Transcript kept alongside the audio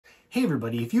Hey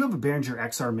everybody, if you have a Behringer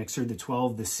XR mixer, the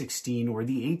 12, the 16, or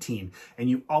the 18, and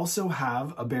you also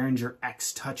have a Behringer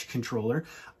X Touch controller,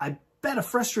 I bet a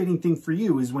frustrating thing for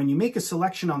you is when you make a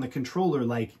selection on the controller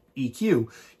like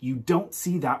EQ, you don't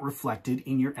see that reflected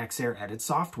in your X Air Edit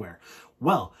software.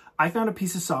 Well, I found a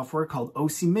piece of software called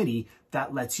OSiMidi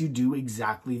that lets you do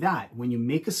exactly that. When you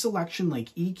make a selection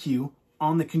like EQ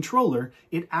on the controller,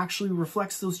 it actually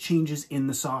reflects those changes in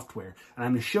the software. And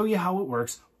I'm going to show you how it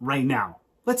works right now.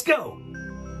 Let's go!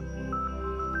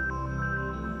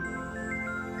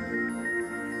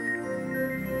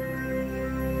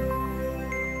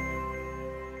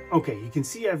 Okay, you can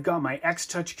see I've got my X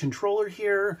Touch controller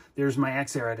here. There's my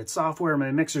X Air Edit software.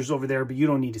 My mixer's over there, but you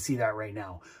don't need to see that right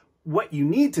now. What you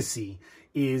need to see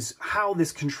is how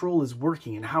this control is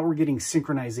working and how we're getting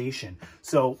synchronization.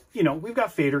 So, you know, we've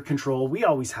got fader control. We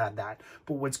always had that.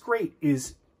 But what's great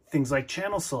is things like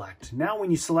channel select. Now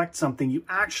when you select something, you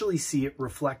actually see it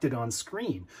reflected on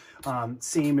screen.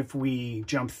 Same if we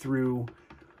jump through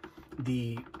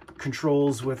the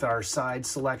controls with our side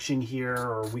selection here,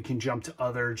 or we can jump to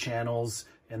other channels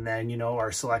and then, you know,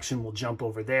 our selection will jump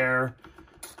over there.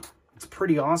 It's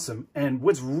pretty awesome. And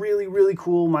what's really, really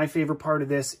cool, my favorite part of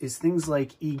this, is things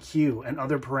like EQ and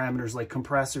other parameters like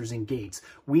compressors and gates.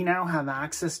 We now have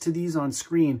access to these on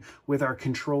screen with our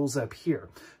controls up here.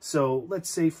 So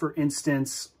let's say, for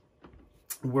instance,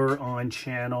 we're on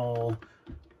channel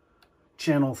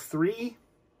 3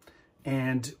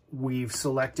 and we've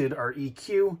selected our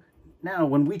EQ. Now,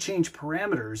 when we change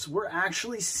parameters, we're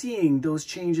actually seeing those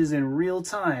changes in real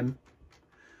time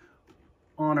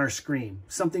on our screen,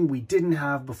 something we didn't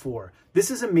have before. This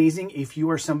is amazing if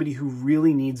you are somebody who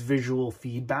really needs visual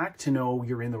feedback to know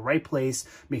you're in the right place,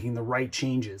 making the right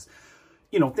changes.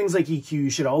 You know, things like EQ, you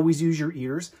should always use your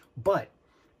ears, but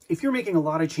if you're making a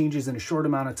lot of changes in a short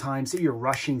amount of time, say you're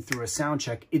rushing through a sound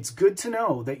check, it's good to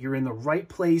know that you're in the right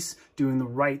place, doing the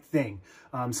right thing.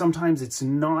 Sometimes it's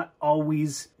not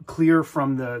always clear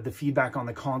from the feedback on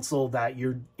the console that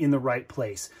you're in the right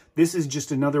place. This is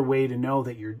just another way to know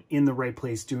that you're in the right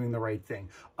place, doing the right thing.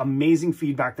 Amazing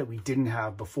feedback that we didn't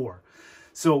have before.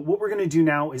 So what we're going to do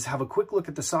now is have a quick look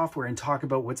at the software and talk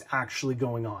about what's actually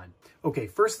going on. Okay,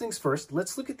 first things first,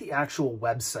 let's look at the actual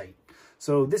website.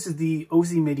 So this is the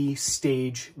OSiMidi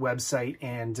Stage website,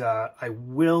 and I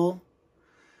will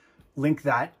link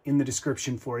that in the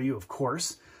description for you, of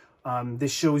course.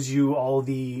 This shows you all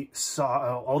the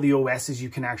OSs you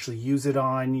can actually use it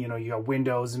on. You know, you got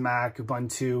Windows, Mac,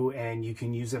 Ubuntu, and you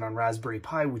can use it on Raspberry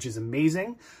Pi, which is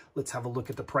amazing. Let's have a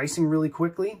look at the pricing really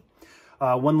quickly.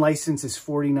 One license is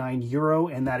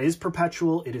 €49, and that is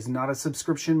perpetual. It is not a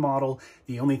subscription model.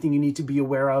 The only thing you need to be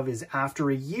aware of is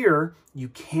after a year, you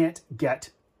can't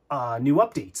get new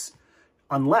updates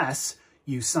unless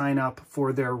you sign up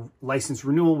for their license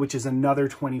renewal, which is another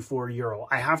 €24.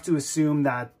 I have to assume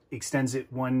that extends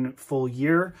it 1 full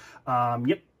year.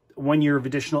 Yep, 1 year of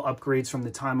additional upgrades from the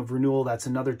time of renewal. That's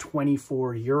another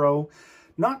 €24.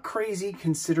 Not crazy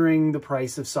considering the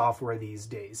price of software these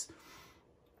days.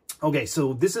 Okay,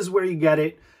 so this is where you get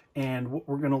it, and what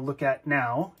we're going to look at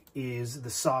now is the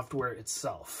software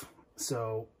itself.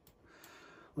 So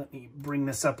let me bring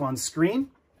this up on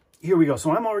screen. Here we go. So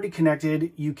I'm already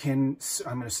connected. You can,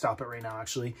 I'm going to stop it right now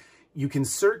actually. You can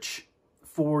search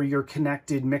for your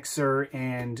connected mixer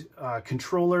and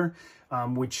controller,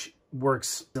 which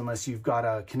works unless you've got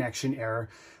a connection error.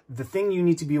 The thing you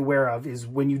need to be aware of is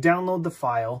when you download the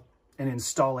file and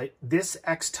install it, this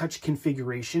X Touch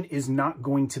configuration is not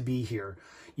going to be here.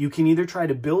 You can either try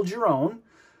to build your own,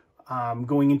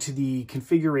 going into the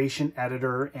configuration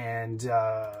editor and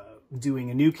doing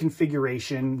a new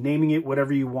configuration, naming it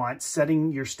whatever you want,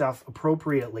 setting your stuff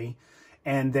appropriately,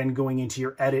 and then going into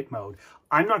your edit mode.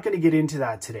 I'm not going to get into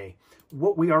that today.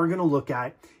 What we are going to look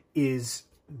at is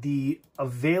the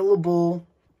available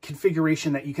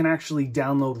configuration that you can actually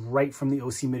download right from the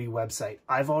OSiMidi website.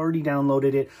 I've already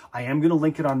downloaded it. I am going to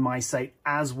link it on my site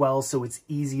as well, so it's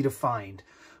easy to find.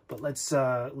 But let's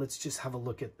just have a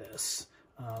look at this.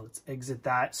 Let's exit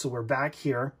that. So we're back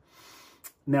here.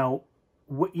 Now,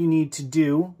 what you need to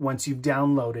do once you've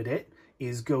downloaded it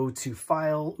is go to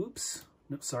File,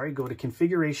 go to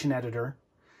Configuration Editor,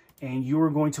 and you are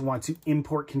going to want to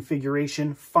import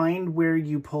configuration. Find where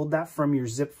you pulled that from your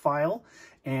zip file,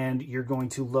 and you're going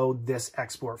to load this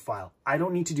export file. I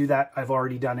don't need to do that. I've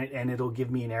already done it, and it'll give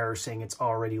me an error saying it's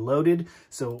already loaded.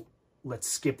 So let's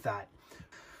skip that.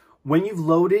 When you've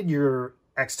loaded your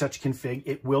X Touch config,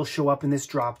 it will show up in this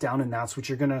drop down, and that's what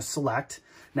you're going to select.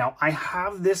 Now, I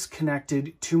have this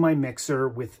connected to my mixer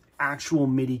with actual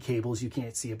MIDI cables. You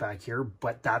can't see it back here,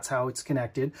 but that's how it's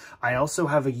connected. I also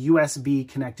have a USB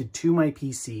connected to my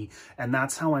PC, and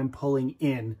that's how I'm pulling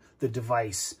in the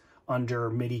device under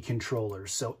MIDI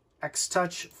controllers. So X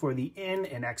touch for the in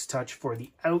and X touch for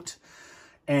the out.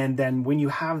 And then when you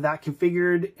have that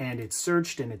configured and it's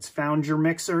searched and it's found your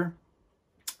mixer,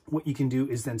 what you can do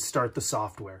is then start the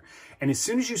software. And as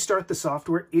soon as you start the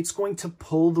software, it's going to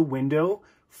pull the window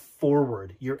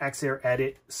forward, your X Air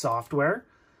Edit software,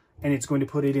 and it's going to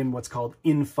put it in what's called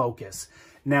in focus.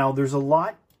 Now, there's a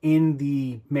lot in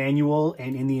the manual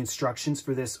and in the instructions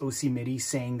for this OSiMidi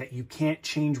saying that you can't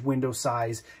change window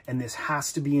size and this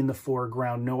has to be in the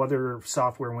foreground. No other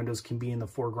software windows can be in the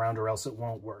foreground or else it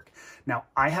won't work. Now,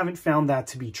 I haven't found that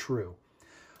to be true.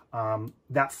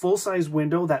 That full-size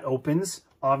window that opens,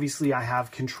 obviously I have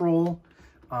control,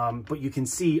 but you can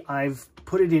see I've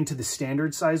put it into the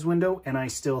standard size window and I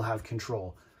still have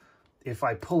control. If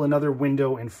I pull another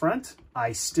window in front,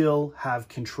 I still have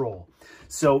control.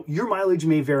 So your mileage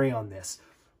may vary on this.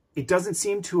 It doesn't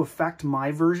seem to affect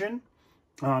my version.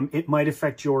 It might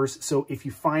affect yours. So if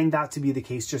you find that to be the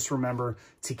case, just remember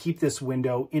to keep this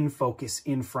window in focus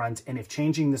in front. And if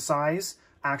changing the size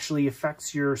actually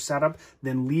affects your setup,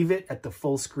 then leave it at the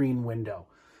full screen window.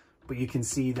 But you can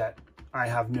see that I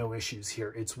have no issues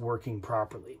here. It's working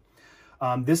properly.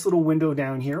 This little window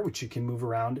down here, which you can move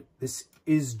around, this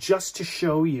is just to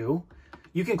show you.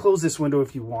 You can close this window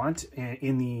if you want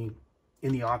in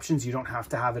the options. You don't have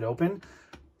to have it open,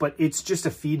 but it's just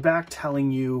a feedback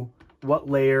telling you what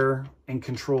layer and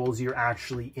controls you're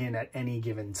actually in at any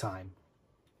given time.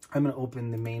 I'm going to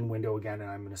open the main window again and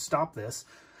I'm going to stop this.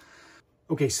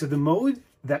 Okay, so the mode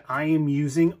that I am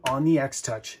using on the X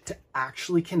Touch to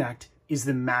actually connect is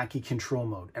the Mackie control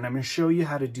mode. And I'm going to show you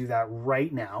how to do that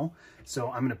right now. So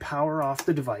I'm going to power off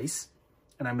the device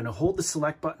and I'm going to hold the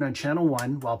select button on channel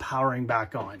 1 while powering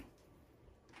back on.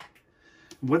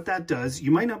 What that does, you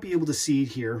might not be able to see it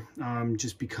here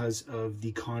just because of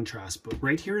the contrast, but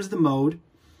right here is the mode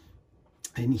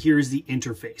and here's the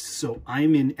interface. So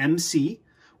I'm in MC,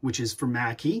 which is for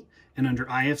Mackie, and under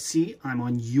IFC, I'm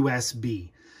on USB.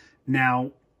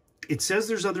 Now, it says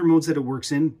there's other modes that it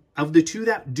works in. Of the two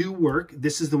that do work,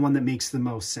 this is the one that makes the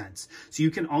most sense. So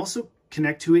you can also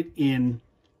connect to it in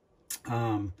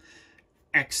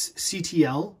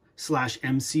XCTL/MC,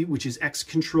 which is X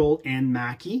Control and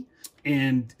Mackie,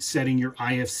 and setting your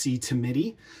IFC to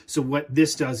MIDI. So what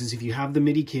this does is if you have the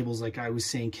MIDI cables, like I was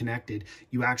saying, connected,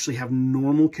 you actually have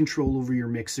normal control over your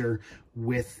mixer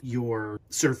with your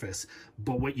Surface.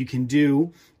 But what you can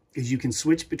do is you can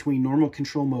switch between normal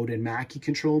control mode and Mackie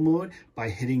control mode by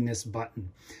hitting this button.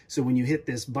 So when you hit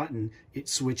this button, it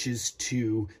switches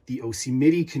to the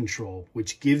OSiMidi control,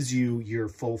 which gives you your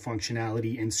full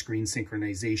functionality and screen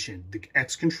synchronization. The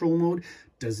X control mode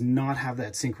does not have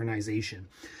that synchronization.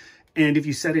 And if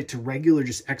you set it to regular,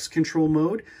 just X control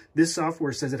mode, this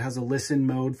software says it has a listen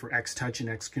mode for X touch and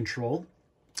X control,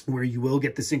 where you will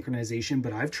get the synchronization,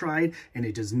 but I've tried and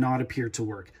it does not appear to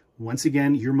work. Once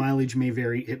again, your mileage may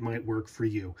vary. It might work for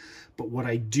you. But what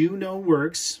I do know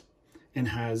works and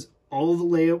has all the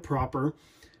layout proper,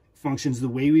 functions the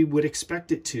way we would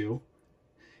expect it to,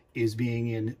 is being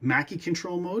in Mackie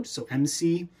control mode, so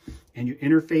MC, and your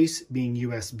interface being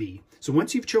USB. So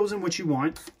once you've chosen what you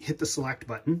want, hit the select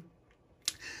button.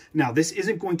 Now, this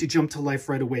isn't going to jump to life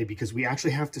right away because we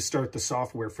actually have to start the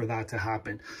software for that to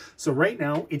happen. So right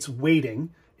now, it's waiting,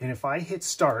 and if I hit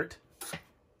start,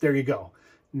 there you go.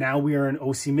 Now we are in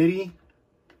OSiMidi,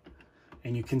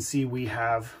 and you can see we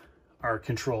have our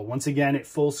control. Once again, it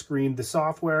full screened the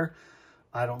software.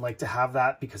 I don't like to have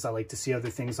that because I like to see other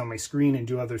things on my screen and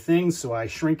do other things, so I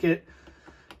shrink it.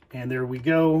 And there we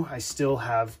go. I still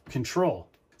have control.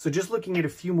 So just looking at a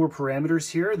few more parameters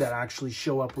here that actually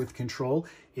show up with control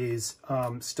is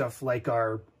stuff like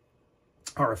our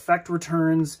effect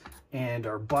returns and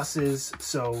our buses.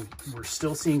 So we're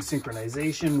still seeing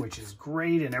synchronization, which is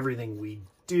great, and everything we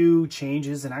do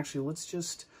changes. And actually,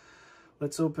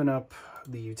 let's open up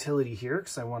the utility here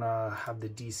because I want to have the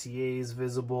DCAs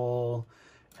visible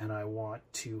and I want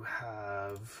to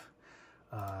have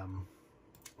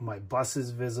my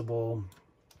buses visible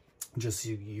just so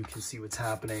you can see what's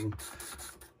happening.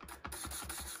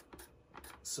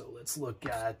 So let's look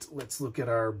at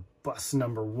our bus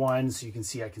number 1 so you can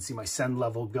see I can see my send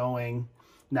level going.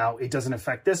 Now it doesn't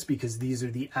affect this because these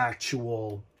are the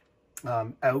actual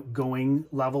outgoing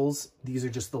levels. These are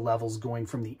just the levels going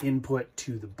from the input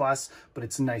to the bus, but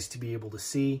it's nice to be able to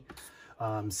see.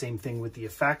 Same thing with the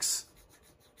effects.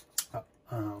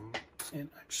 And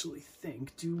actually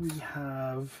think, do we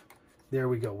have There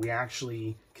we go. We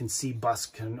actually can see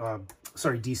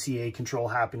DCA control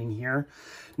happening here.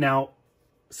 Now,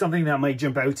 something that might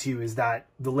jump out to you is that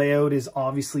the layout is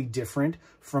obviously different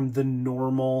from the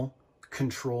normal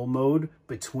control mode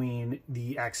between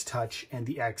the X Touch and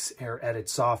the X Air Edit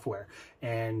software.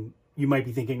 And you might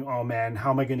be thinking, oh man,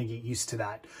 how am I going to get used to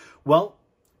that? Well,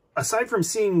 aside from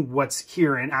seeing what's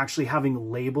here and actually having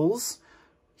labels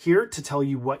here to tell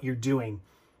you what you're doing,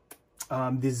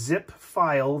 the zip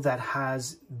file that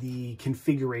has the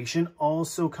configuration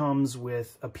also comes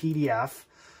with a PDF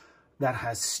that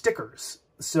has stickers.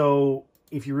 So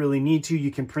if you really need to,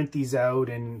 you can print these out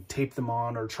and tape them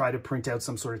on, or try to print out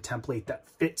some sort of template that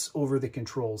fits over the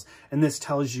controls. And this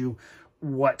tells you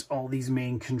what all these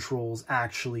main controls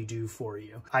actually do for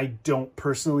you. I don't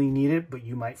personally need it, but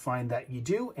you might find that you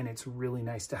do, and it's really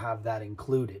nice to have that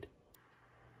included.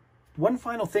 One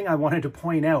final thing I wanted to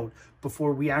point out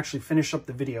before we actually finish up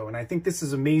the video, and I think this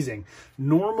is amazing.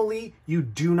 Normally, you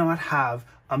do not have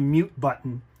a mute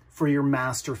button for your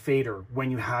master fader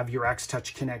when you have your X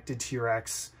Touch connected to your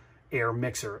X Air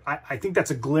mixer. I think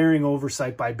that's a glaring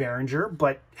oversight by Behringer,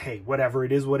 but hey, whatever,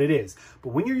 it is what it is. But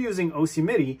when you're using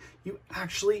OSiMidi, you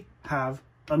actually have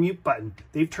a mute button.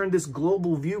 They've turned this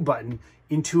global view button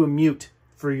into a mute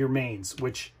for your mains,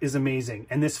 which is amazing.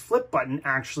 And this flip button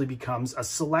actually becomes a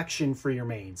selection for your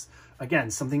mains.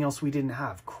 Again, something else we didn't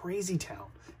have. Crazy town.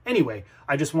 Anyway,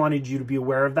 I just wanted you to be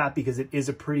aware of that because it is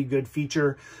a pretty good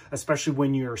feature, especially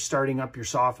when you're starting up your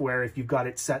software. If you've got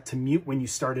it set to mute when you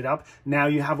start it up, now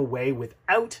you have a way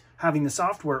without having the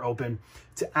software open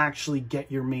to actually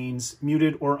get your mains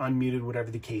muted or unmuted,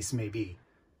 whatever the case may be.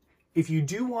 If you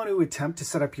do want to attempt to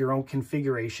set up your own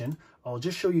configuration, I'll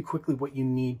just show you quickly what you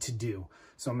need to do.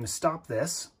 So I'm going to stop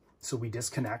this so we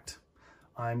disconnect.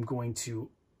 I'm going to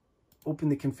open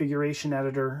the configuration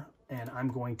editor, and I'm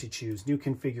going to choose new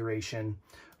configuration.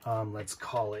 Let's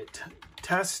call it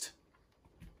test.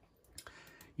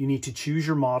 You need to choose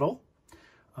your model.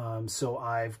 So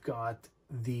I've got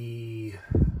the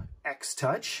X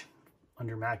Touch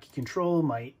under Mackie Control.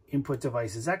 My input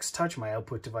device is X Touch. My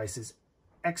output device is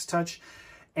X Touch.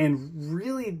 And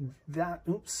really that,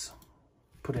 oops,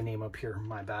 put a name up here,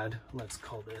 my bad. Let's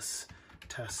call this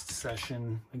test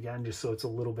session again, just so it's a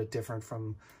little bit different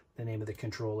from the name of the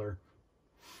controller.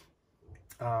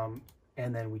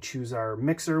 And then we choose our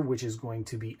mixer, which is going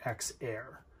to be X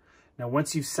Air. Now,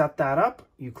 once you've set that up,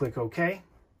 you click OK.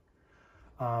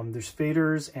 There's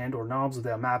faders and or knobs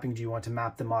without mapping. Do you want to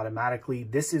map them automatically?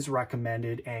 This is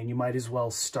recommended, and you might as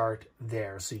well start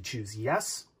there. So you choose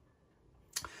yes.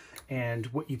 And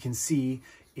what you can see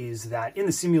is that in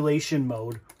the simulation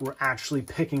mode, we're actually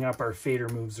picking up our fader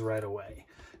moves right away.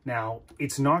 Now,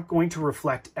 it's not going to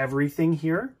reflect everything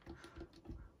here,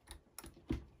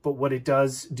 but what it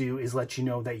does do is let you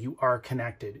know that you are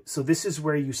connected. So this is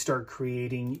where you start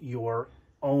creating your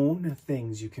own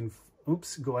things. You can,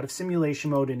 go out of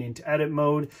simulation mode and into edit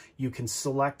mode. You can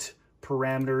select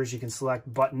parameters, you can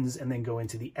select buttons, and then go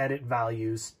into the edit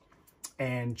values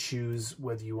and choose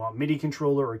whether you want MIDI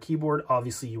controller or keyboard.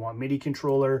 Obviously, you want MIDI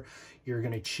controller. You're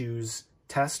going to choose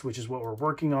test, which is what we're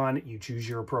working on. You choose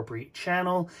your appropriate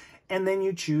channel, and then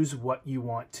you choose what you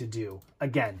want to do.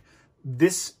 Again,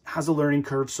 this has a learning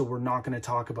curve, so we're not going to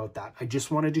talk about that. I just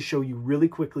wanted to show you really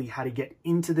quickly how to get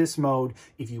into this mode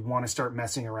if you want to start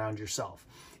messing around yourself.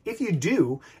 If you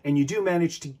do, and you do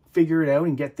manage to figure it out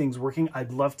and get things working,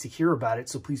 I'd love to hear about it.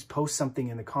 So please post something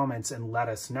in the comments and let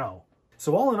us know.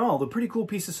 So all in all, a pretty cool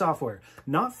piece of software.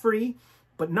 Not free,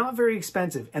 but not very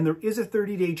expensive. And there is a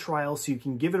 30-day trial, so you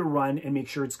can give it a run and make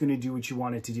sure it's going to do what you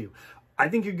want it to do. I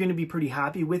think you're going to be pretty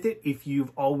happy with it if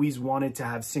you've always wanted to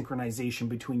have synchronization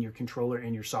between your controller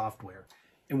and your software.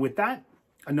 And with that,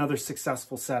 another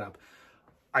successful setup.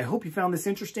 I hope you found this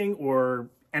interesting or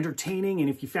entertaining.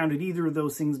 And if you found it either of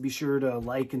those things, be sure to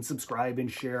like and subscribe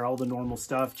and share all the normal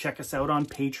stuff. Check us out on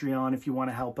Patreon if you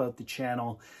want to help out the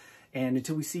channel. And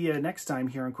until we see you next time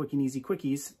here on Quick and Easy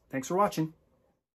Quickies, thanks for watching.